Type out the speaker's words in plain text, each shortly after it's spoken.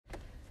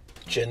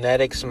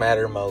Genetics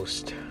matter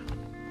most.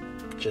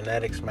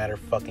 Genetics matter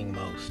fucking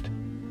most.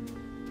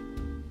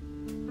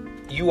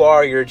 You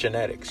are your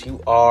genetics.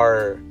 You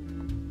are,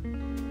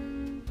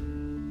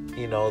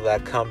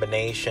 that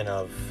combination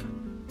of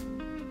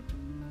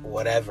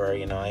whatever, I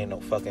ain't no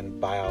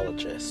fucking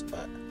biologist,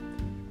 but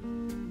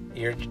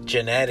your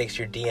genetics,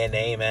 your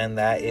DNA, man,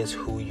 that is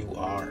who you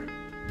are.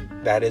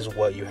 That is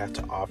what you have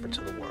to offer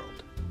to the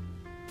world.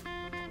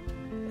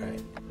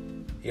 Right?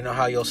 You know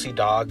how you'll see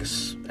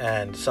dogs,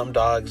 and some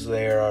dogs,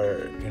 they're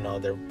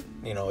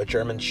a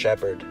German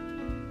Shepherd.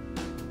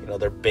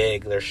 They're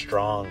big, they're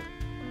strong,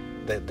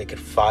 they could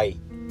fight,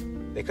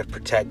 they could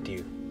protect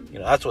you.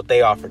 That's what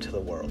they offer to the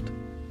world.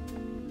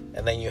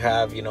 And then you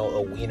have,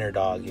 a wiener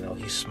dog,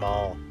 he's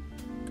small,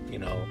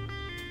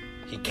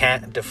 he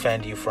can't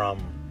defend you from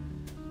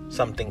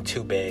something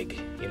too big.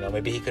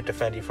 Maybe he could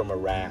defend you from a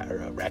rat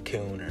or a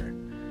raccoon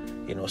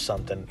or,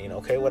 something,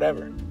 okay,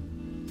 whatever.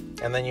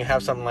 And then you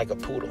have something like a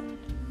poodle,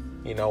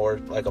 or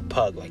like a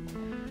pug, like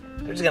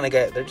they're just gonna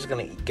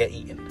get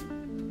eaten,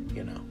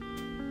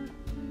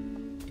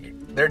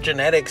 Their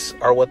genetics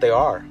are what they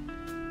are.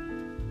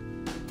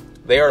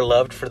 They are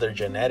loved for their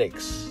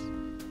genetics.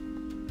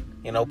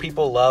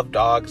 People love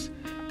dogs,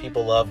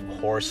 people love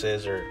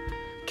horses or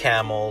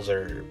camels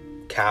or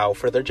cow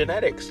for their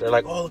genetics. They're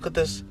like, oh, look at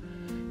this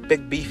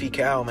big beefy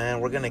cow, man,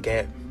 we're gonna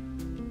get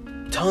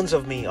tons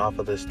of meat off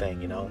of this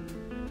thing,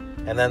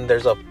 And then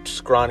there's a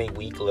scrawny,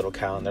 weak little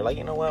cow, and they're like,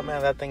 you know what,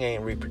 man, that thing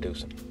ain't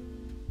reproducing.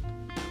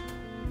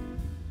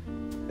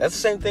 That's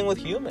the same thing with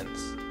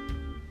humans.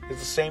 It's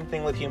the same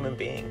thing with human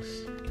beings,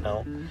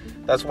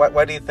 That's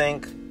why do you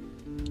think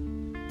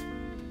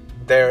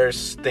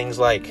there's things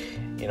like,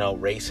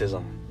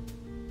 racism?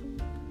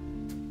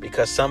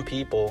 Because some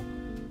people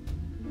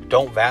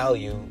don't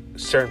value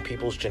certain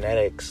people's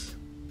genetics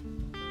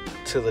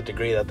to the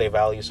degree that they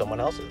value someone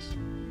else's,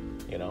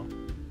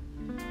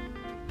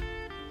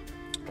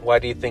 Why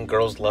do you think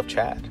girls love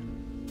Chad?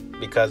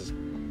 Because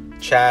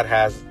Chad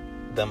has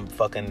them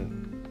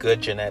fucking good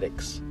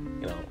genetics,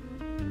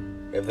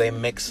 If they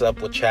mix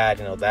up with Chad,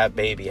 that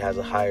baby has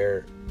a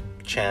higher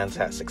chance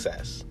at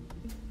success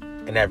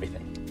in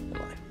everything in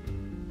life,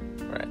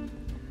 right?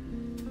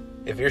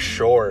 If you're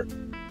short,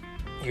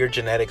 your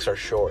genetics are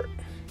short.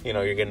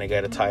 You're gonna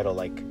get a title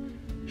like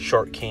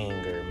Short King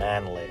or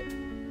Manlet.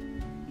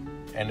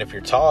 And if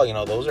you're tall,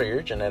 those are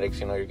your genetics.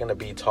 You're gonna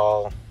be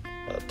tall,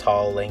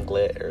 tall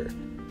Langlet, or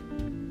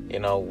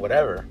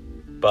whatever.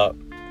 But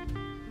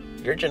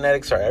your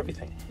genetics are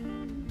everything.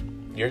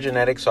 Your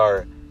genetics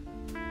are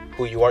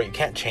who you are. You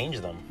can't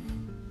change them.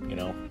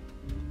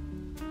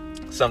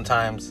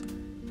 Sometimes,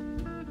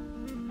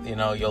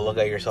 you'll look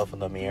at yourself in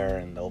the mirror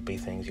and there'll be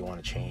things you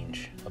want to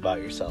change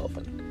about yourself,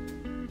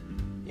 and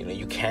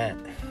you can't.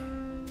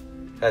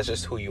 That's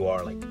just who you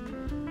are. Like,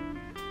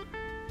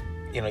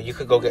 you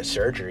could go get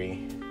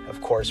surgery,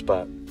 of course,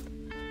 but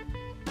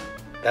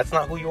that's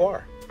not who you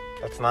are.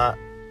 That's not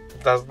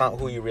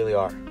who you really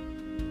are,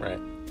 right?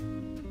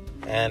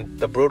 And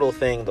the brutal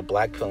thing, the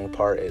blackpilling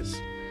part,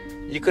 is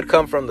you could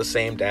come from the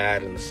same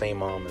dad and the same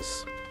mom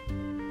as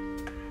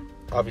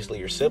obviously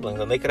your siblings,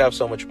 and they could have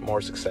so much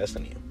more success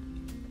than you.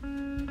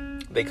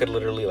 They could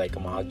literally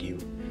mog you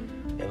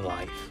in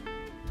life,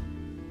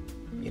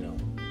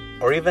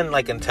 or even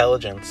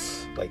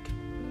intelligence. Like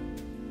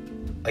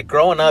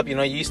growing up,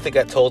 you used to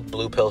get told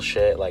blue pill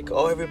shit, like,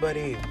 oh,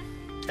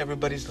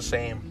 everybody's the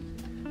same.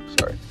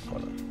 Sorry,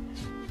 hold on.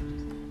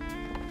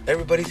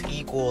 Everybody's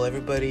equal,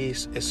 everybody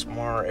is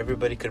smart,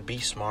 everybody could be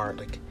smart.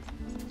 Like,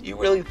 you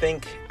really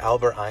think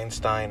Albert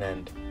Einstein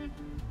and,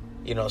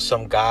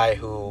 some guy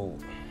who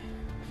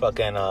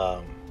fucking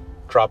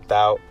dropped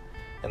out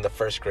in the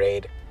first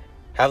grade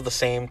have the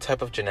same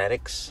type of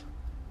genetics?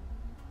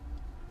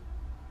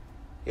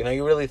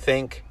 You really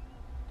think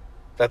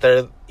that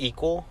they're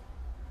equal?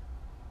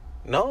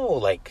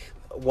 No,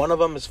 one of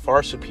them is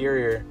far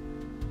superior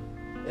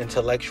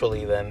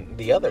intellectually than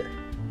the other.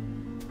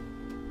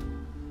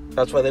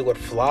 That's why they would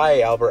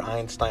fly Albert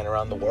Einstein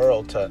around the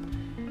world to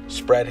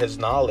spread his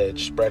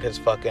knowledge, spread his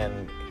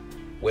fucking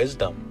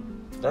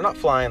wisdom. They're not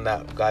flying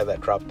that guy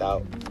that dropped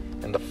out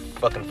in the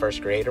fucking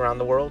first grade around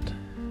the world.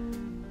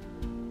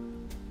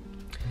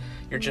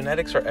 Your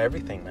genetics are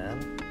everything,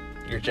 man.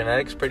 Your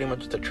genetics pretty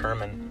much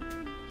determine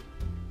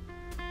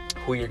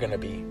who you're gonna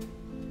be.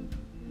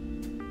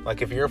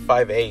 Like, if you're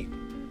 5'8",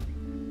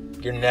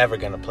 you're never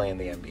gonna play in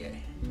the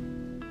NBA.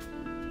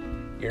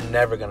 You're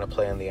never gonna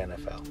play in the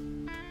NFL.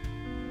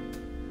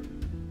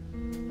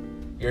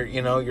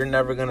 You're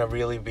never gonna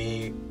really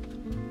be,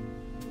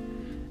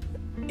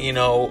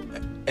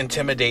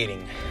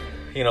 intimidating.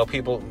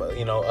 People,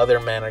 other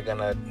men are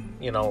gonna,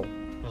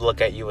 look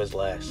at you as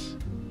less.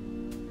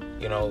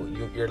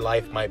 Your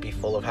life might be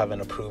full of having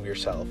to prove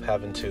yourself,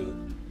 having to,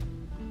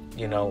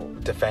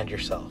 defend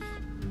yourself.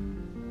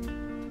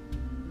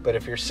 But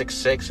if you're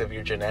 6'6", if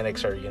your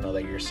genetics are,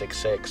 that you're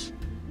 6'6",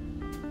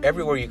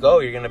 everywhere you go,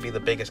 you're gonna be the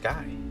biggest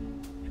guy.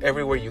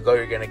 Everywhere you go,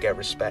 you're gonna get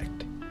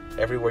respect.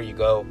 Everywhere you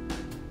go,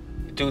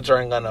 dudes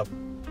aren't gonna,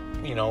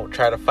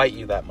 try to fight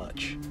you that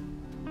much.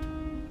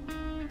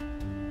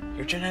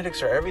 Your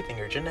genetics are everything.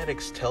 Your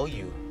genetics tell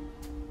you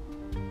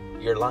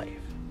your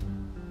life.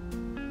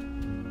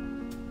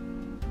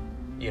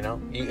 You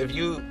know, if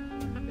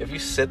you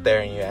sit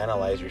there and you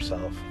analyze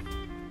yourself,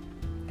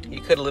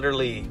 you could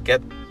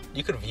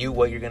view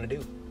what you're gonna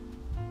do.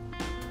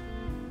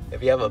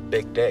 If you have a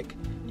big dick,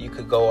 you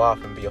could go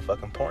off and be a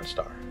fucking porn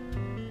star.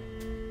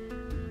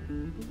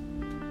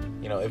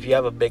 You know, if you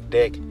have a big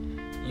dick,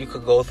 you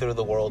could go through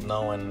the world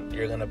knowing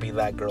you're gonna be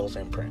that girl's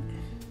imprint.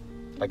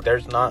 Like,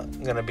 there's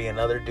not gonna be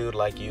another dude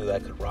like you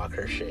that could rock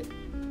her shit.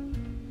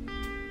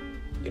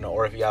 You know,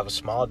 or if you have a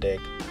small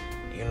dick,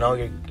 you know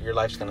your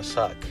life's gonna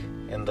suck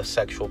in the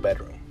sexual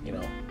bedroom, you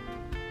know.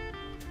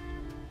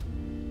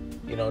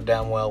 You know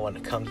damn well when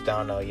it comes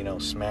down to, you know,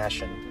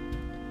 smashing,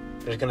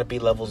 there's gonna be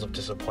levels of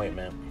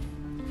disappointment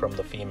from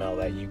the female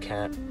that you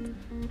can't,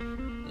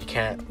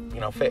 you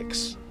know,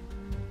 fix.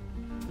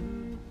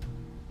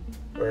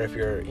 Or if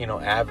you're, you know,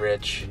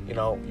 average, you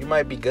know, you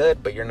might be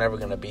good, but you're never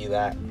gonna be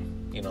that,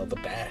 you know, the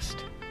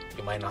best.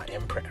 You might not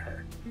imprint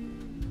her.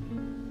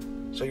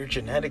 So your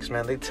genetics,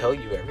 man, they tell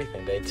you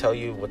everything. They tell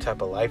you what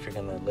type of life you're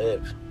gonna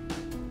live.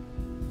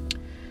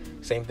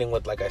 Same thing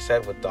with, like I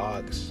said, with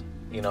dogs.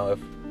 You know, if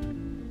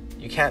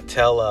you can't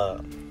tell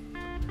a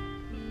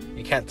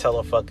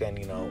fucking,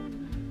 you know,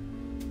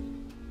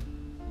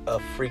 a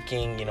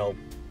freaking, you know,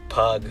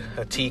 pug,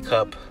 a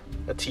teacup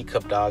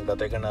dog that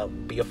they're gonna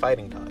be a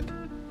fighting dog.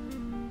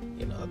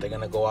 You know, they're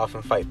gonna go off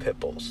and fight pit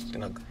bulls. You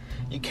know,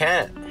 you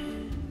can't.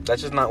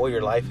 That's just not what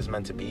your life is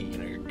meant to be. You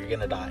know, you're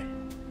gonna die.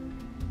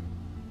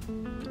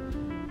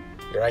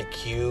 Your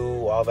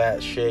IQ, all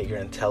that shit, your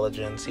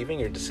intelligence, even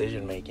your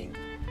decision making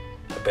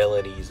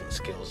abilities and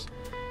skills,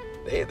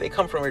 they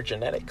come from your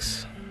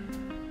genetics.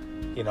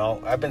 You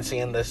know, I've been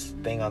seeing this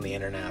thing on the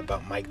internet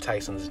about Mike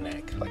Tyson's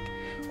neck. Like,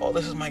 oh,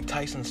 this is Mike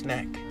Tyson's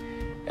neck.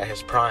 At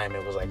his prime,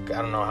 it was like,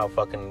 I don't know how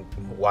fucking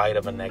wide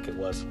of a neck it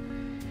was.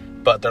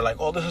 But they're like,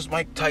 oh, this is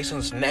Mike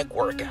Tyson's neck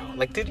workout.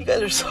 Like, dude, you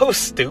guys are so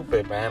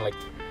stupid, man. Like,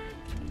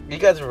 you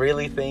guys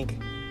really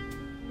think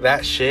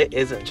that shit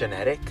isn't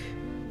genetic?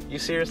 You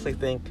seriously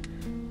think,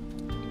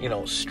 you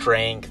know,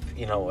 strength,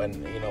 you know, and,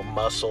 you know,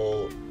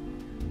 muscle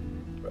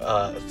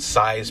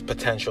size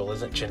potential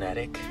isn't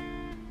genetic?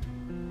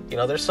 You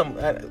know, there's some,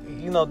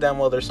 you know damn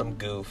well there's some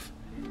goof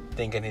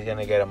thinking he's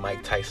gonna get a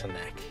Mike Tyson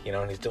neck, you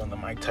know, and he's doing the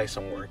Mike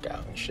Tyson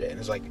workout and shit. And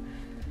it's like,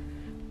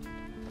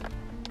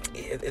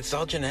 it's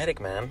all genetic,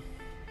 man.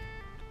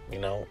 You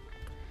know,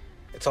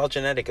 it's all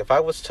genetic. If I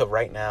was to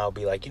right now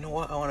be like, you know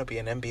what, I want to be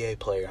an NBA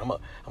player. I'm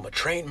gonna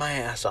train my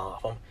ass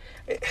off.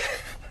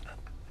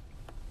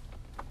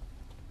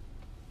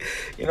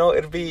 You know,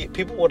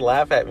 people would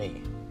laugh at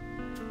me.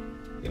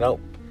 You know,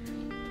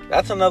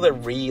 that's another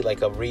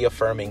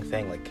reaffirming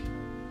thing. Like,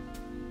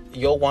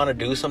 you'll want to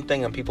do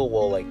something and people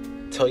will, like,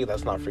 tell you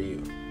that's not for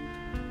you.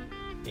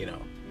 You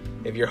know,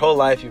 if your whole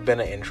life you've been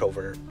an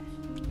introvert,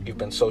 you've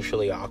been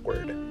socially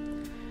awkward,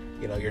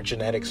 you know, your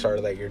genetics are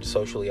that you're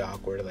socially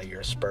awkward, that you're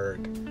a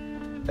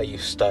spurg, that you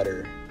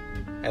stutter,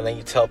 and then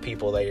you tell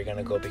people that you're going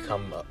to go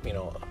become, you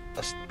know,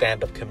 a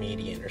stand-up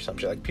comedian or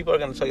something. Like, people are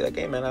going to tell you, like,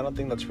 hey, man, I don't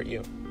think that's for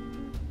you.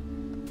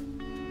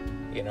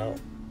 You know?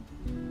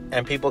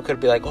 And people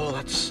could be like, oh,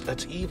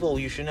 that's evil.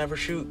 You should never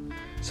shoot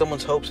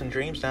someone's hopes and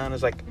dreams down.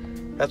 It's like,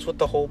 that's what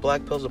the whole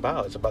black pill's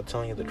about. It's about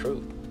telling you the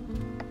truth.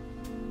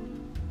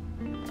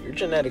 Your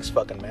genetics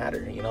fucking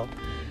matter, you know?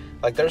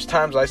 Like, there's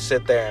times I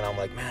sit there and I'm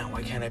like, man,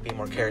 why can't I be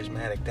more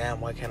charismatic?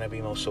 Damn, why can't I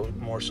be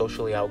more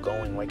socially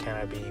outgoing? Why can't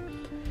I be,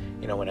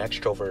 you know, an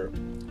extrovert?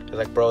 It's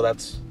like, bro,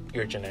 that's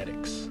your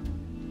genetics.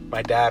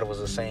 My dad was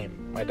the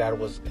same. My dad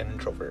was an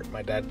introvert.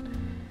 My dad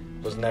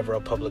was never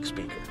a public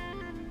speaker.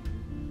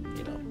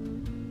 You know?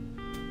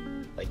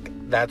 Like,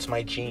 that's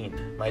my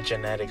gene. My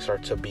genetics are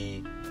to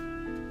be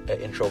an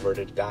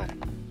introverted guy.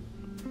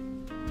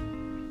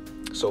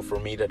 So for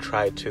me to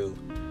try to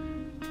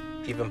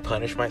even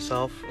punish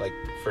myself, like,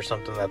 for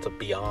something that's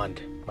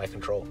beyond my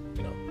control,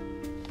 you know,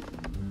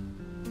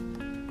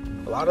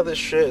 a lot of this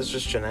shit is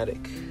just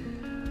genetic.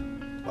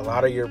 A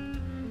lot of your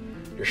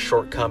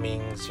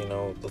shortcomings, you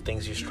know, the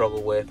things you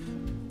struggle with,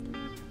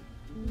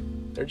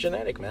 they're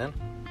genetic, man.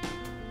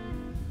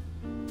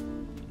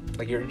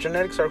 Like, your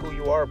genetics are who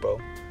you are,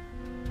 bro.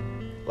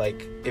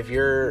 Like,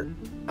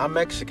 I'm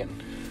Mexican,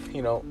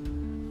 you know,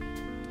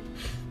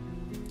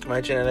 my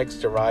genetics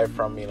derive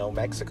from, you know,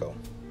 Mexico.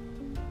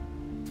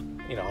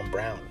 You know, I'm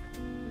brown.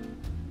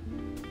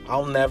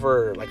 I'll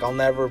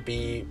never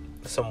be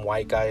some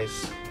white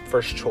guy's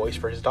first choice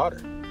for his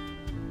daughter.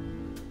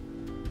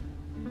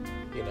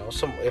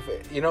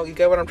 You know, you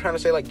get what I'm trying to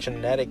say? Like,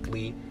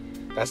 genetically,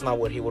 that's not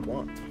what he would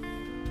want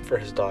for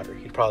his daughter.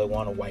 He'd probably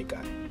want a white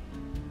guy,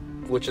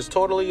 which is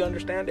totally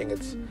understanding.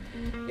 It's,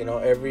 you know,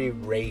 every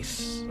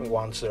race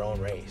wants their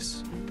own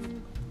race,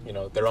 you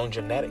know, their own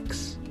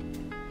genetics.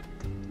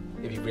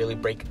 If you really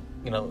break,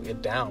 you know,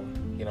 it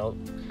down, you know,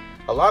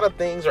 a lot of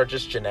things are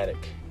just genetic.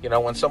 You know,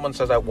 when someone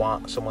says, I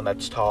want someone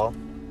that's tall,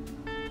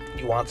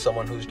 you want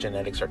someone whose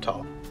genetics are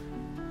tall.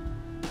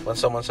 When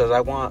someone says, I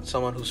want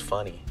someone who's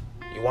funny,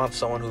 You want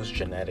someone whose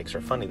genetics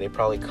are funny. They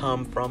probably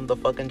come from the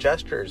fucking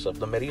jesters of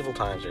the medieval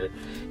times. Or,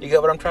 you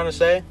get what I'm trying to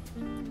say?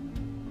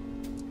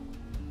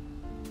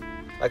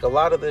 Like, a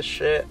lot of this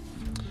shit,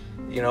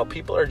 you know,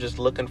 people are just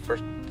looking for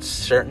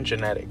certain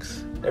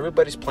genetics.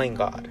 Everybody's playing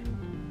God.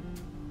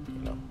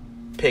 You know,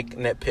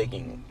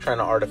 nitpicking, trying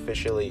to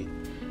artificially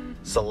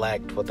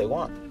select what they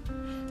want.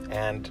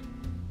 And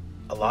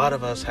a lot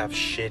of us have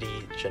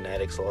shitty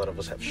genetics. A lot of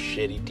us have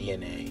shitty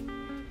DNA.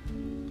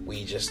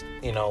 We just,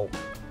 you know,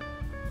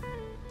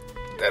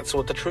 that's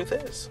what the truth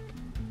is.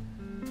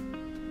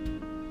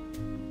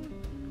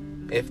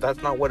 If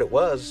that's not what it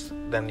was,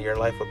 then your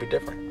life would be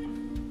different.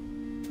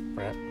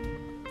 Right?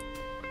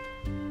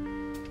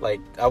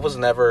 Like, I was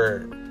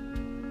never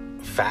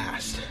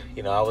fast.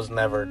 You know, I've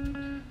never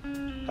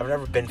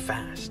been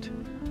fast.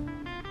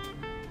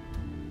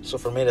 So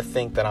for me to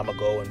think that I'm gonna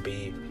go and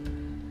be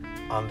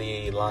on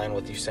the line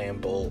with Usain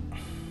Bolt,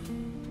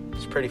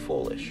 it's pretty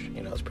foolish.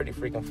 You know, it's pretty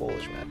freaking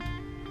foolish, man.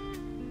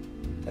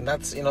 And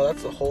that's, you know,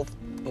 that's the whole,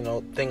 you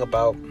know, thing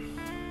about,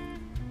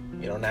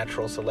 you know,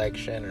 natural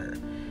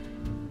selection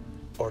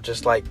or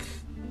just like,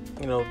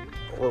 you know,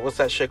 what's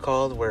that shit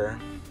called where,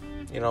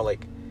 you know,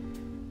 like,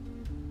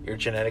 your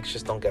genetics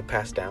just don't get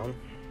passed down.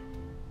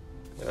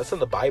 You know, that's in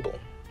the Bible.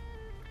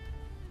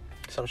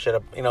 Some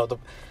shit, you know,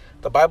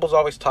 the Bible's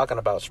always talking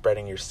about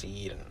spreading your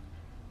seed and,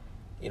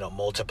 you know,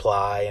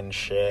 multiply and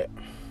shit.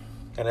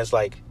 And it's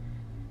like,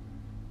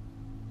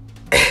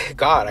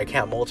 God, I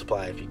can't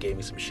multiply if you gave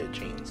me some shit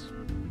genes.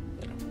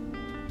 You know,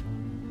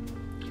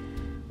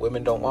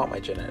 women don't want my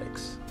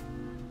genetics,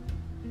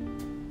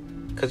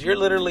 because you're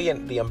literally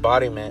in the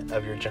embodiment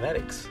of your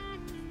genetics.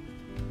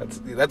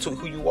 That's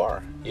who you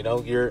are. You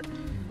know, your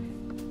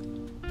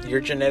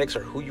genetics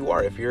are who you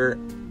are. If you're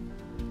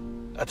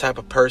a type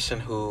of person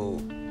who,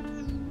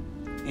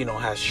 you know,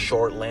 has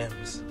short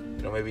limbs,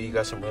 you know, maybe you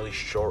got some really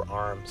short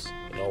arms,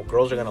 you know,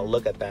 girls are gonna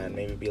look at that and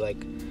maybe be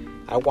like,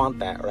 I want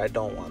that, or I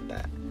don't want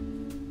that.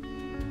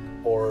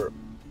 Or,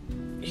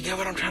 you get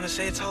what I'm trying to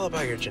say? It's all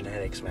about your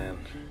genetics, man.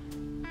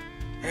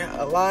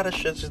 Yeah, a lot of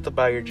shit's just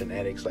about your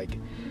genetics. Like,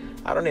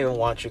 I don't even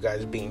want you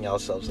guys beating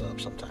yourselves up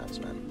sometimes,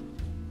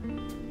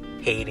 man.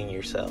 Hating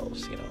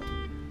yourselves, you know,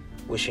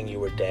 wishing you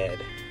were dead,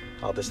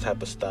 all this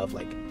type of stuff.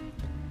 Like,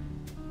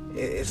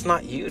 it's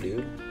not you,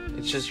 dude.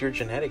 It's just your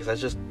genetics.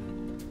 That's just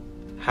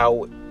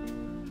how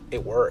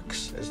it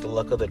works. It's the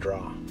luck of the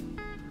draw.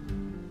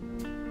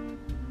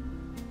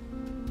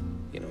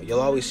 You know, you'll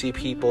always see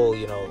people,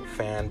 you know,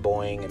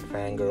 fanboying and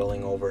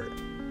fangirling over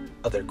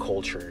other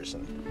cultures,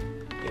 and,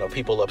 you know,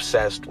 people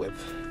obsessed with,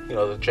 you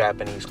know, the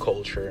Japanese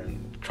culture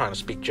and trying to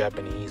speak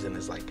Japanese, and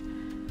it's like,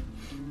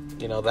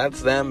 you know,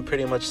 that's them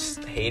pretty much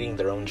hating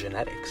their own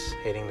genetics,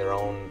 hating their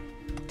own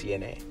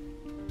DNA,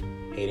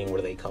 hating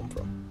where they come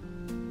from.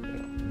 You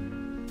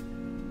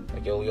know,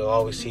 like, you'll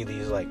always see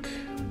these, like,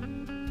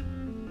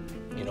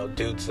 you know,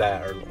 dudes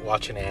that are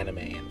watching anime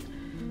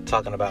and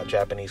talking about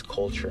Japanese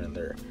culture, and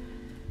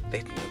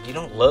you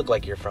don't look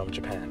like you're from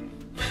Japan,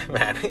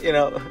 man. You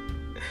know,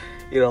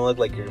 you don't look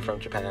like you're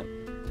from Japan.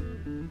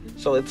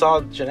 So it's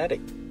all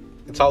genetic.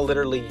 It's all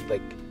literally,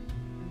 like,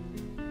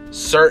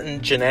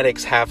 certain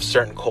genetics have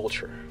certain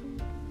culture.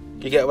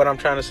 You get what I'm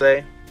trying to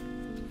say?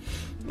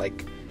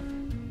 Like,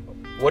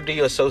 what do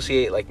you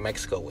associate, like,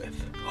 Mexico with?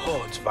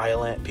 Oh, it's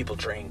violent, people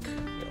drink,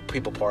 you know,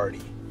 people party.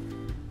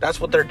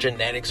 That's what their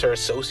genetics are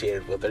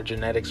associated with. Their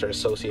genetics are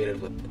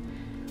associated with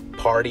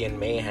party and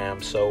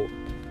mayhem. So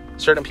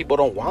certain people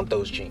don't want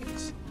those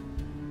genes.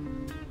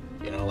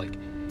 You know, like,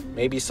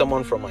 maybe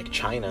someone from, like,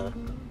 China,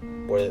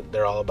 where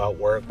they're all about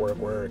work,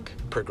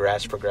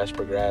 progress,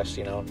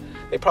 you know.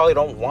 They probably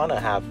don't want to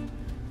have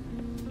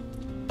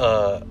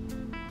a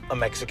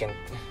Mexican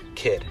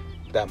kid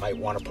that might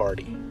want to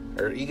party.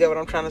 Or, you get what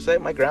I'm trying to say?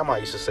 My grandma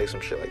used to say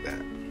some shit like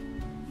that.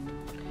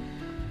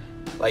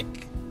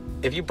 Like,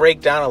 if you break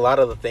down a lot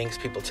of the things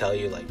people tell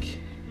you, like,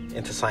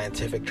 into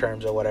scientific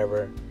terms or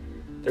whatever,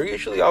 they're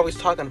usually always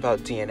talking about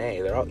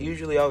DNA. They're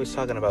usually always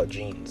talking about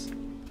genes.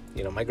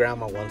 You know, my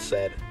grandma once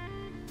said,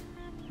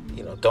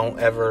 you know,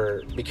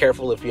 be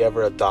careful if you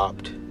ever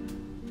adopt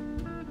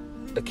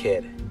a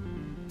kid,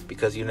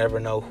 because you never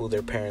know who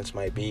their parents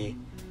might be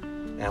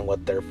and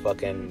what their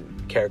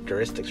fucking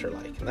characteristics are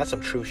like. And that's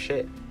some true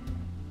shit.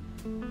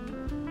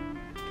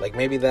 Like,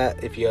 maybe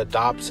that if you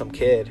adopt some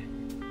kid,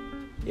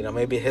 you know,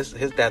 maybe his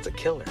dad's a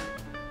killer.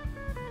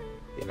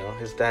 You know,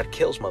 his dad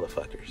kills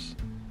motherfuckers,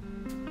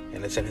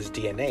 and it's in his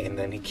DNA, and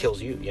then he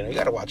kills you. You know, you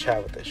gotta watch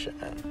out with this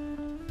shit, man.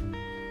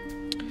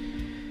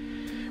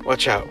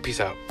 Watch out.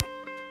 Peace out.